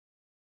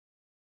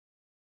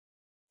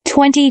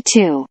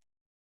22.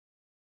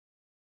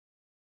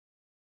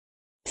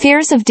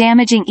 Fears of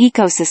damaging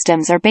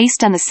ecosystems are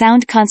based on the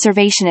sound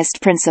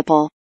conservationist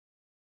principle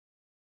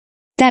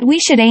that we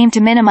should aim to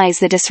minimize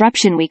the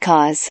disruption we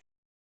cause.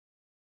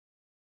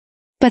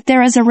 But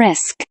there is a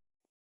risk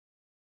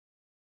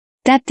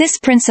that this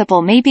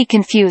principle may be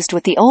confused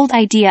with the old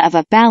idea of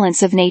a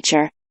balance of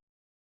nature.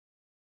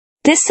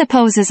 This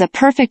supposes a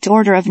perfect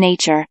order of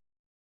nature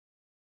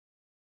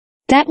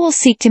that will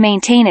seek to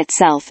maintain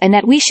itself and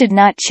that we should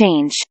not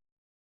change.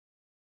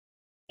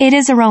 It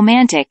is a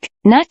romantic,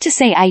 not to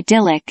say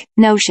idyllic,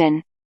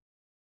 notion,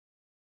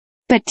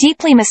 but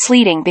deeply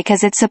misleading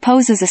because it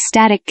supposes a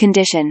static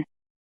condition.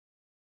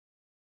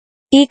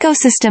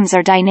 Ecosystems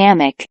are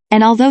dynamic,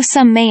 and although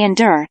some may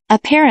endure,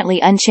 apparently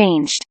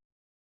unchanged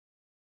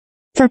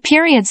for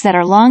periods that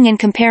are long in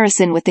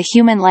comparison with the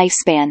human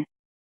lifespan,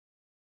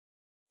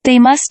 they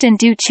must and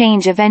do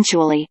change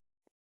eventually.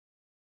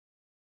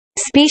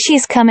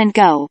 Species come and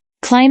go,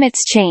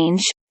 climates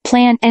change,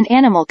 plant and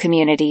animal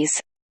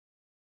communities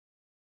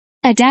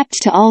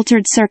adapt to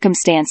altered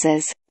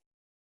circumstances.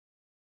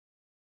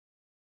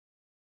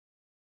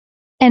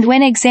 And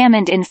when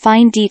examined in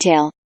fine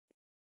detail,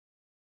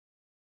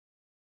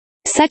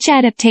 such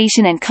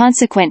adaptation and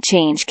consequent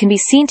change can be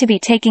seen to be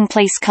taking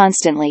place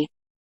constantly.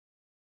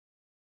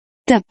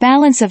 The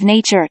balance of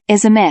nature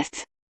is a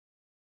myth.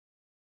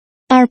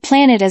 Our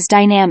planet is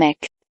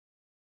dynamic,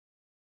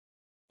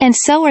 and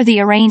so are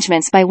the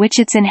arrangements by which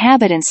its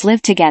inhabitants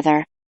live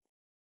together.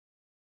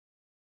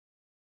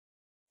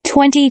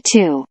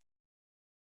 22.